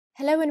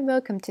Hello and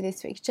welcome to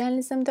this week's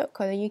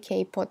journalism.co.uk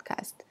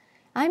podcast.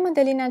 I'm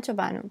Modelina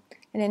Giovannu,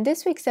 and in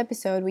this week's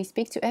episode we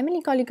speak to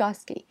Emily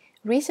Goligoski,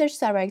 Research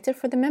Director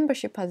for the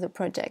Membership Puzzle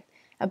project,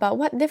 about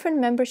what different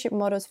membership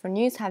models for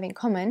news have in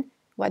common,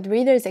 what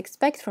readers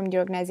expect from the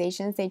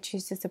organizations they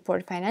choose to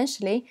support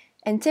financially,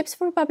 and tips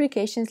for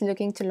publications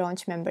looking to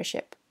launch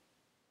membership.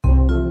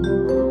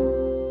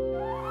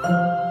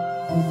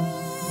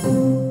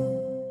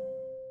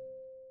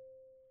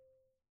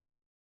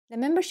 The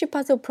Membership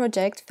Puzzle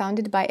project,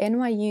 founded by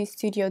NYU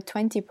Studio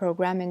 20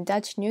 program and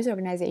Dutch news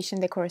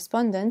organization The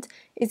Correspondent,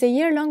 is a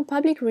year-long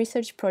public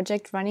research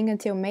project running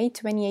until May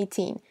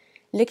 2018,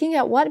 looking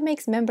at what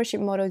makes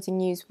membership models in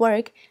news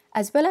work,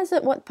 as well as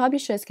at what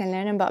publishers can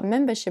learn about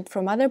membership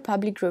from other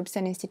public groups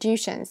and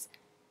institutions.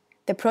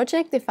 The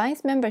project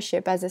defines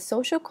membership as a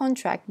social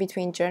contract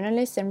between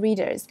journalists and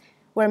readers,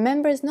 where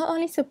members not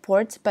only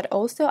support but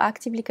also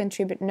actively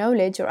contribute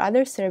knowledge or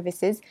other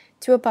services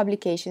to a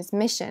publication's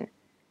mission.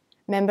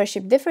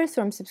 Membership differs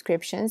from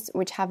subscriptions,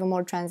 which have a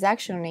more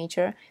transactional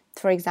nature,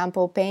 for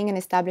example, paying an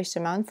established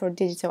amount for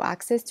digital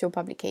access to a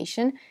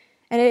publication,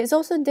 and it is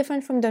also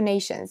different from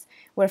donations,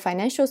 where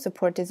financial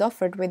support is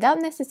offered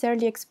without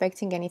necessarily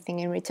expecting anything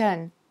in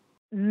return.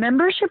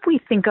 Membership we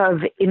think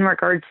of in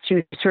regards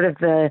to sort of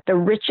the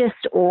richest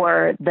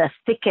or the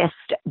thickest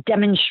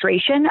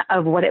demonstration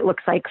of what it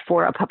looks like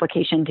for a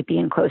publication to be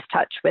in close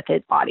touch with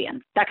its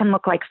audience. That can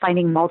look like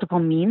finding multiple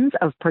means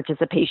of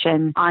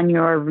participation on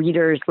your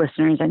readers,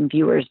 listeners, and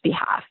viewers'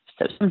 behalf.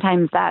 So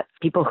sometimes that's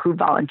people who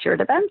volunteer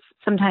at events,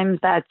 sometimes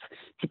that's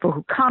people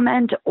who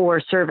comment or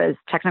serve as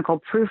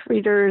technical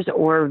proofreaders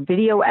or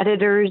video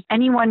editors,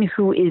 anyone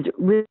who is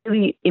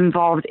really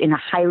involved in a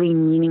highly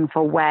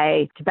meaningful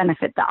way to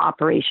benefit the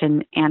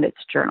operation and its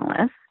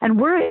journalists. And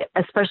we're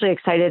especially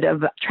excited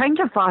of trying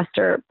to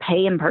foster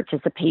pay and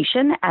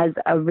participation as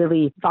a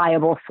really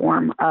viable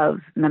form of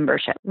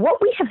membership.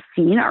 What we have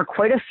seen are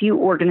quite a few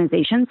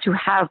organizations who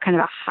have kind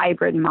of a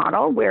hybrid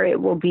model where it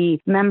will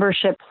be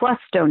membership plus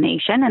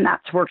donation, and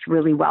that's worked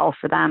really well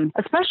for them,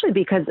 especially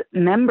because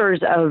members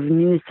of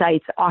news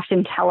sites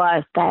often tell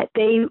us that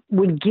they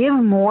would give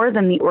more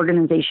than the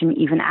organization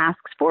even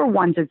asks for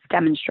once it's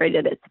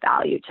demonstrated its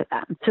value to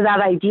them. So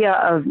that idea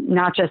of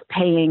not just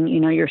paying,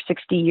 your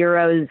 60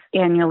 euros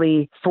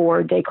annually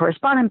for The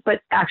Correspondent,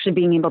 but actually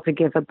being able to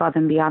give above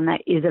and beyond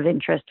that is of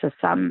interest to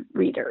some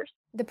readers.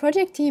 The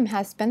project team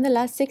has spent the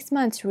last 6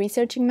 months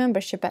researching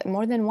membership at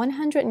more than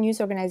 100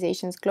 news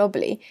organizations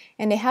globally,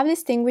 and they have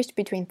distinguished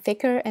between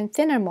thicker and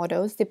thinner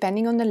models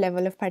depending on the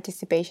level of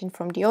participation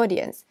from the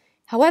audience.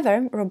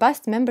 However,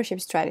 robust membership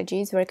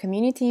strategies where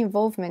community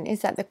involvement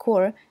is at the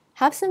core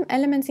have some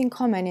elements in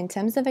common in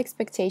terms of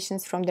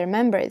expectations from their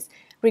members,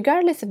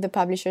 regardless of the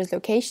publisher's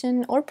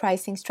location or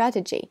pricing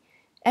strategy.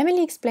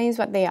 Emily explains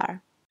what they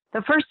are.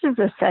 The first is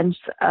a sense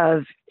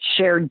of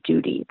shared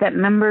duty that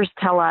members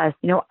tell us,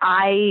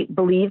 I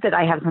believe that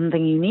I have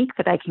something unique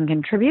that I can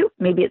contribute.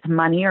 Maybe it's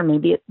money or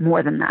maybe it's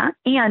more than that.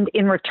 And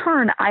in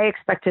return, I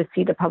expect to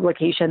see the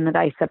publication that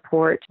I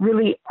support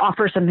really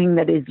offer something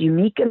that is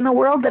unique in the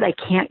world that I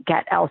can't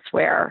get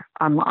elsewhere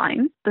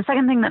online. The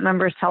second thing that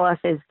members tell us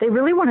is they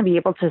really want to be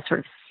able to sort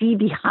of see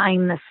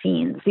behind the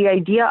scenes. The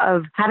idea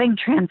of having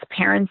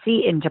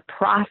transparency into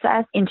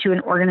process, into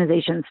an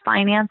organization's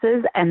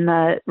finances, and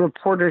the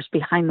reporters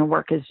behind the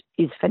work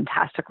is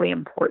fantastically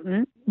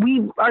important.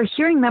 We are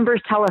hearing members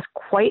tell us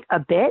quite a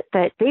bit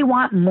that they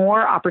want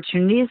more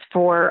opportunities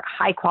for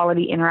high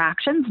quality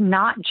interactions,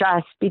 not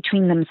just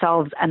between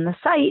themselves and the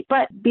site,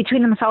 but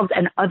between themselves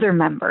and other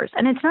members.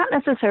 And it's not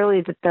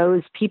necessarily that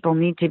those people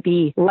need to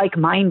be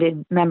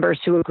like-minded members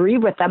who agree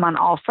with them on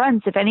all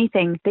fronts. If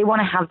anything, they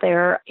want to have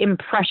their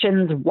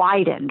impressions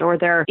widened or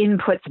their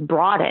inputs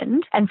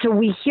broadened. And so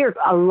we hear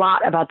a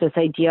lot about this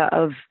idea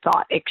of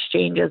thought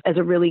exchanges as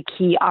a really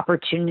key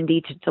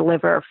opportunity to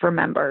deliver for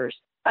members.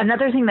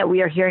 Another thing that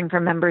we are hearing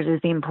from members is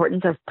the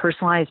importance of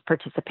personalized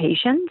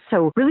participation.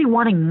 So really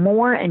wanting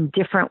more and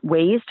different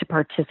ways to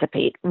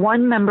participate.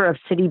 One member of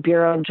City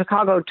Bureau in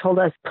Chicago told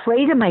us,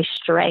 play to my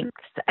strengths.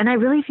 And I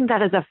really think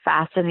that is a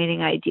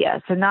fascinating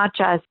idea. So not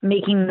just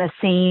making the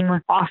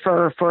same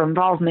offer for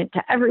involvement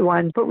to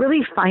everyone, but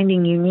really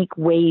finding unique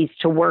ways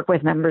to work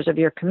with members of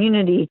your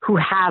community who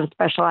have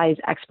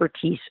specialized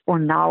expertise or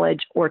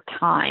knowledge or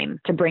time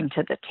to bring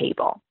to the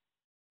table.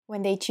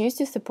 When they choose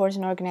to support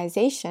an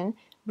organization,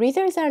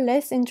 readers are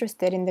less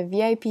interested in the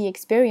VIP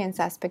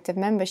experience aspect of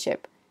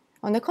membership.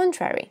 On the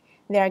contrary,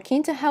 they are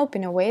keen to help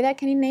in a way that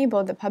can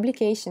enable the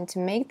publication to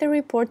make the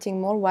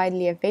reporting more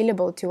widely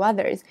available to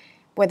others,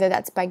 whether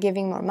that's by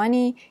giving more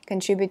money,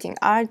 contributing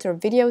art or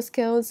video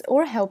skills,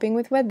 or helping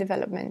with web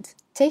development.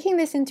 Taking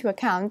this into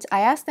account,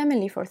 I asked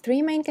Emily for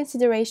 3 main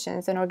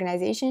considerations an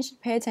organization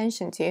should pay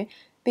attention to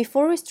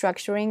before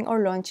restructuring or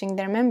launching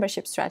their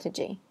membership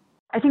strategy.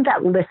 I think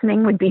that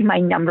listening would be my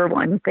number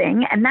one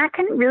thing. And that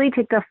can really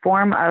take the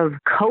form of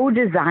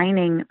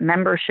co-designing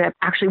membership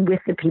actually with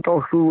the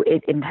people who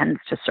it intends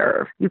to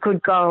serve. You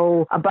could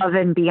go above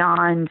and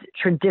beyond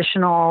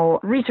traditional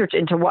research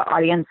into what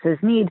audiences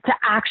need to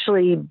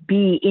actually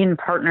be in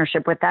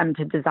partnership with them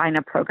to design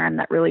a program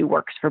that really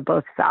works for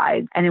both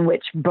sides and in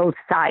which both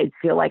sides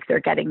feel like they're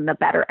getting the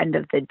better end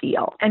of the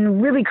deal.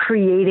 And really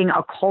creating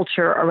a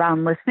culture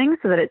around listening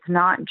so that it's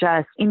not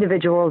just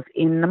individuals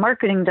in the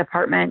marketing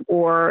department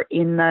or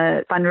in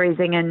the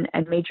fundraising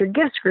and major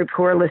gifts group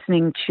who are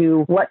listening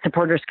to what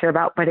supporters care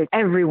about, but it's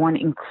everyone,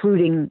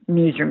 including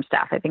newsroom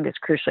staff, I think is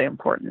crucially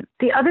important.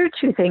 The other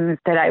two things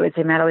that I would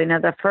say, Madalena,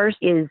 the first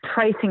is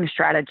pricing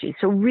strategy.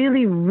 So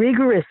really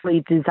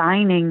rigorously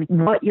designing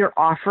what your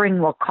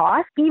offering will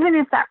cost, even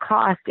if that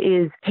cost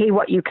is pay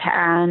what you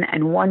can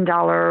and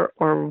 $1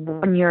 or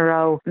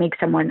 €1 make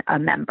someone a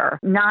member,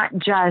 not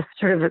just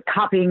sort of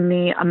copying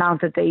the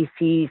amount that they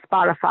see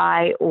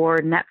Spotify or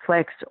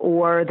Netflix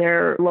or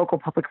their local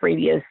public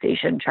radio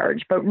station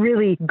charge, but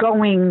really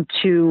going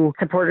to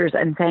supporters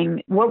and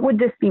saying, what would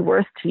this be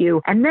worth to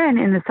you? And then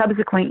in the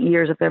subsequent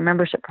years of their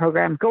membership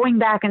program, going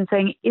back and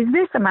saying, is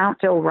this amount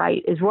still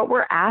right? Is what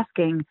we're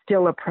asking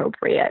still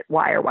appropriate?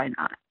 Why or why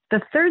not?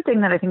 The third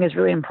thing that I think is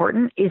really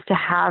important is to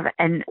have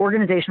an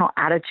organizational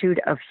attitude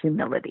of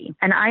humility.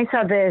 And I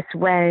saw this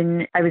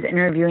when I was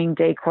interviewing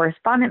Day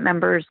correspondent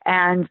members,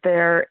 and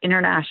their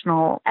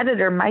international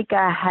editor,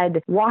 Micah,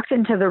 had walked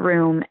into the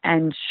room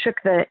and shook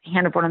the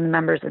hand of one of the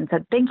members and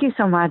said, "Thank you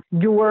so much.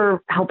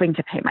 You're helping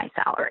to pay my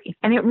salary."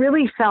 And it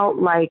really felt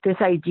like this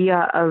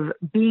idea of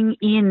being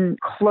in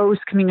close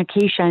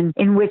communication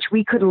in which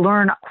we could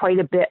learn quite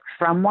a bit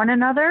from one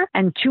another,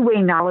 and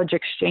two-way knowledge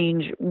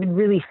exchange would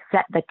really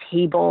set the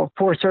table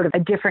for sort of a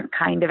different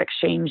kind of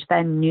exchange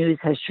than news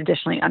has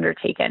traditionally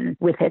undertaken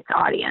with its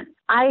audience.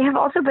 I have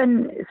also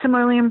been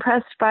similarly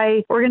impressed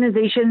by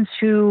organizations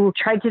who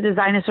tried to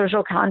design a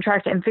social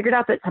contract and figured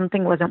out that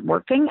something wasn't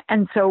working.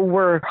 And so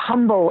were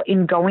humble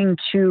in going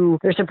to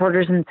their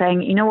supporters and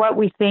saying, you know what,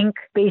 we think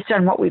based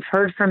on what we've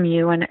heard from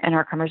you and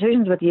our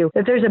conversations with you,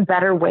 that there's a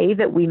better way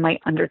that we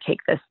might undertake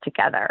this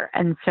together.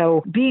 And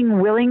so being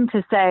willing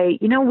to say,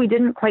 you know, we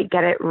didn't quite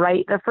get it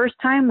right the first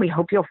time. We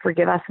hope you'll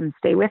forgive us and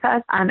stay with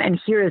us.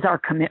 And here is our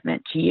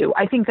commitment to you.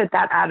 I think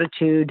that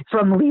attitude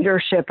from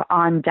leadership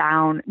on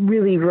down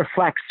really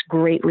reflects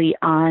greatly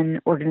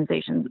on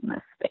organizations in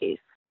this space.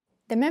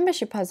 The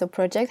Membership Puzzle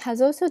project has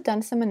also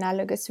done some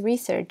analogous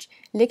research,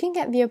 looking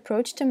at the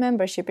approach to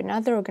membership in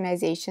other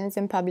organizations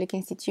and public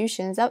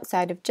institutions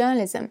outside of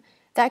journalism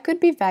that could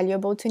be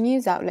valuable to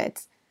news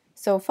outlets.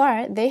 So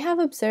far, they have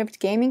observed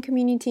gaming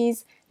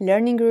communities,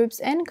 learning groups,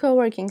 and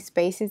co-working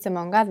spaces,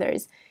 among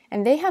others,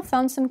 and they have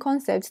found some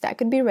concepts that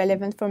could be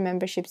relevant for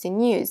memberships in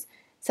news,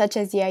 such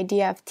as the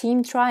idea of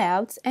team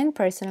tryouts and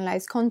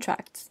personalized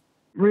contracts.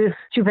 Ruth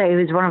Toupé,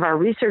 who's one of our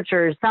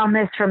researchers, found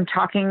this from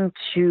talking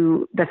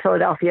to the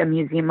Philadelphia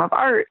Museum of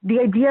Art. The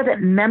idea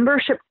that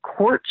membership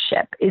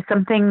courtship is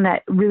something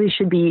that really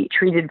should be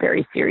treated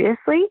very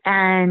seriously,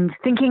 and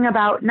thinking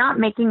about not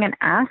making an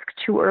ask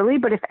too early,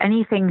 but if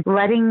anything,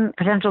 letting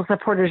potential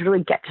supporters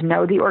really get to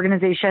know the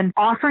organization,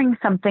 offering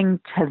something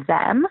to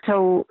them.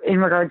 So in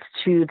regards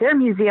to their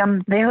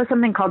museum, they have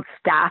something called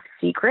Staff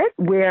Secret,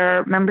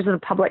 where members of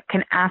the public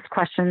can ask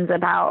questions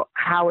about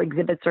how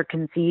exhibits are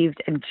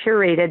conceived and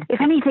curated.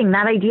 If anything,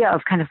 that idea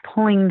of kind of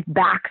pulling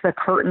back the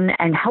curtain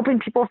and helping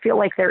people feel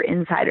like they're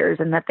insiders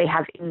and that they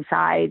have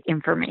inside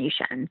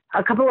information.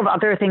 A couple of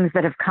other things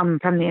that have come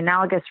from the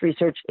analogous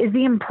research is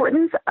the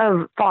importance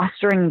of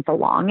fostering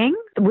belonging,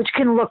 which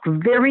can look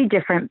very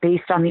different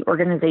based on the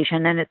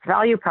organization and its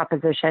value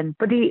proposition.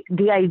 But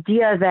the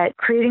idea that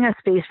creating a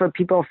space where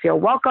people feel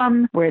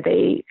welcome, where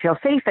they feel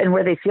safe, and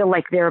where they feel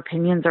like their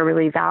opinions are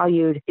really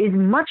valued is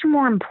much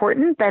more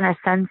important than a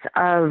sense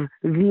of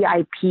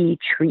VIP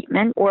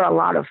treatment or a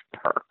lot of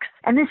perks.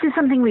 And this is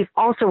something we've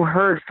also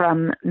heard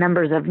from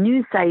members of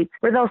news sites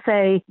where they'll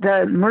say,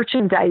 the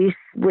merchandise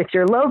with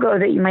your logo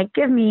that you might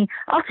give me,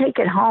 I'll take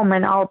it home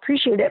and I'll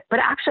appreciate it. But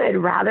actually, I'd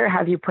rather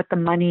have you put the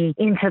money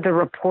into the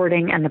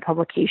reporting and the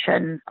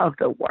publication of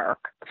the work.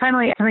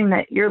 Finally, something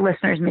that your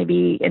listeners may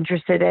be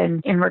interested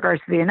in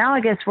regards to the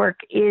analogous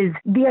work is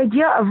the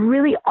idea of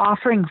really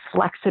offering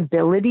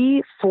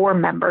flexibility for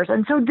members.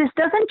 And so this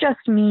doesn't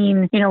just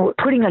mean,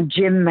 putting a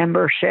gym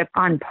membership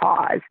on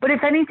pause, but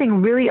if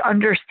anything, really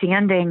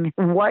understanding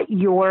what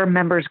your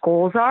members'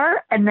 goals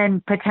are and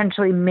then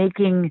potentially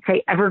making,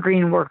 say,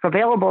 evergreen work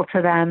available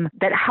to them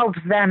that helps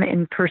them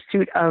in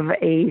pursuit of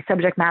a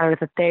subject matter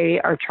that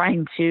they are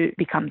trying to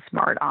become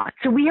smart on.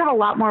 So we have a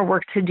lot more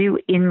work to do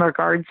in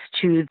regards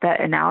to the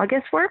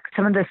analogous work.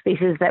 Some of the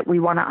spaces that we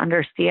want to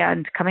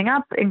understand coming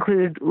up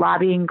include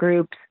lobbying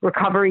groups,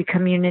 recovery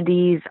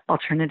communities,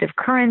 alternative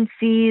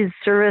currencies,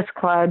 service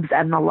clubs,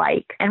 and the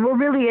like. And we're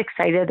really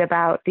excited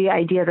about the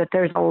idea that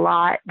there's a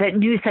lot that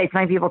news sites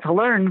might be able to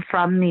learn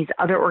from the these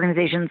other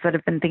organizations that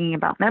have been thinking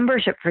about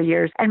membership for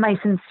years. And my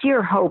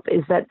sincere hope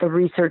is that the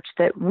research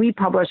that we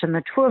publish and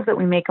the tools that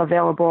we make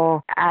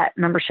available at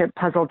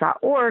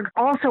membershippuzzle.org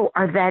also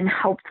are then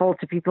helpful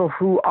to people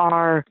who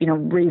are,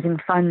 raising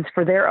funds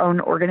for their own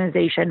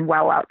organization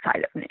well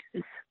outside of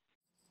news.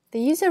 The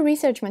user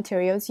research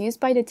materials used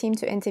by the team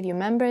to interview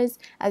members,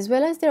 as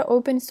well as their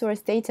open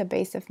source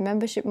database of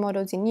membership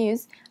models in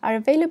use, are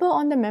available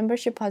on the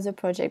Membership Puzzle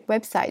project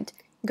website.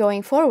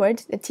 Going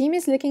forward, the team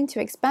is looking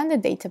to expand the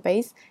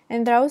database,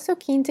 and they're also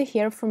keen to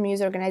hear from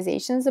news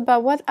organizations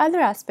about what other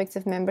aspects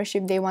of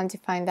membership they want to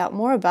find out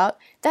more about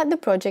that the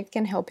project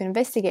can help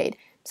investigate,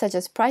 such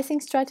as pricing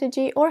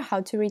strategy or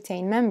how to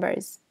retain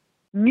members.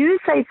 News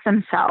sites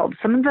themselves,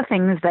 some of the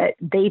things that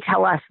they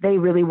tell us they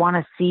really want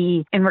to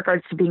see in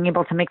regards to being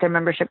able to make their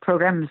membership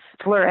programs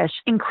flourish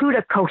include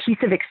a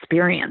cohesive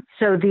experience.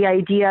 So the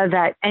idea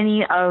that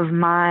any of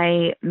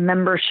my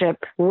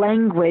membership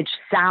language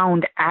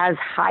sound as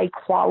high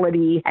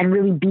quality and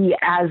really be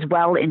as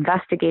well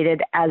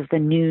investigated as the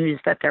news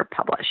that they're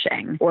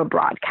publishing or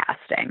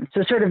broadcasting.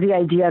 So sort of the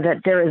idea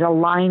that there is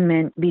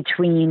alignment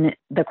between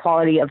the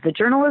quality of the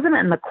journalism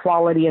and the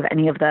quality of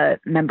any of the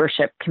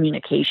membership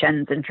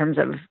communications in terms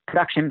of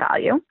production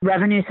value,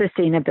 revenue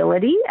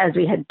sustainability, as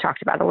we had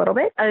talked about a little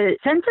bit, a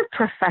sense of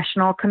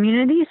professional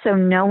community. So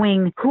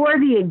knowing who are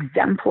the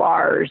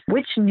exemplars,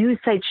 which news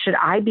sites should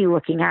I be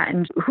looking at,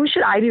 and who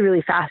should I be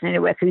really fascinated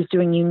with, who's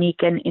doing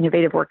unique and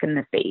innovative work in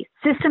this space.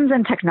 Systems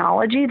and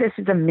technology, this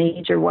is a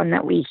major one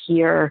that we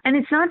hear. And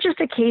it's not just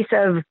a case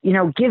of,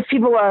 give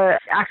people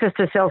access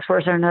to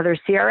Salesforce or another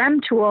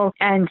CRM tool,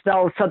 and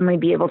they'll suddenly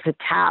be able to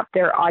tap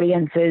their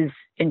audience's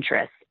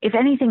interests. If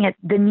anything, it's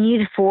the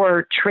need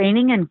for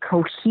training and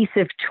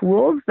cohesive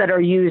tools that are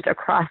used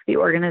across the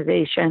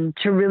organization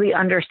to really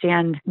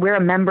understand where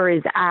a member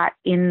is at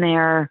in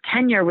their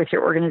tenure with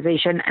your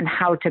organization and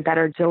how to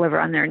better deliver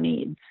on their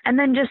needs. And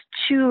then just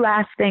two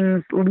last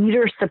things,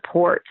 leader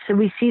support. So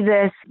we see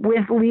this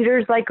with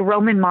leaders like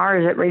Roman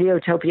Mars at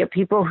Radiotopia,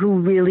 people who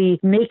really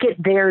make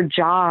it their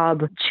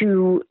job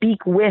to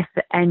speak with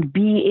and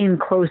be in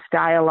close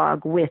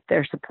dialogue with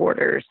their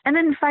supporters. And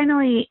then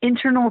finally,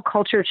 internal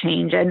culture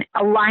change and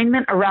alignment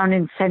around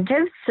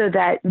incentives so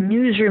that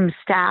newsroom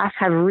staff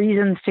have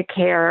reasons to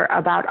care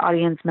about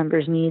audience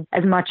members' needs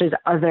as much as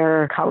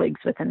other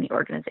colleagues within the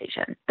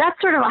organization. That's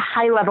sort of a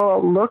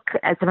high-level look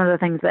at some of the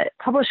things that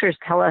publishers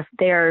tell us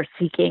they're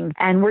seeking,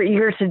 and we're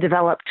eager to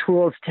develop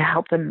tools to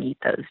help them meet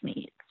those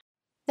needs.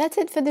 That's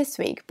it for this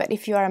week, but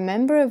if you are a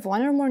member of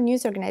one or more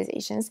news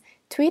organizations,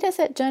 tweet us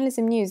at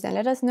Journalism News and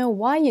let us know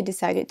why you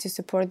decided to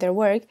support their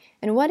work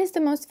and what is the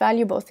most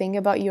valuable thing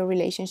about your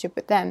relationship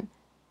with them.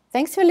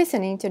 Thanks for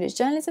listening to this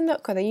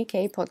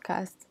journalism.co.uk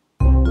podcast.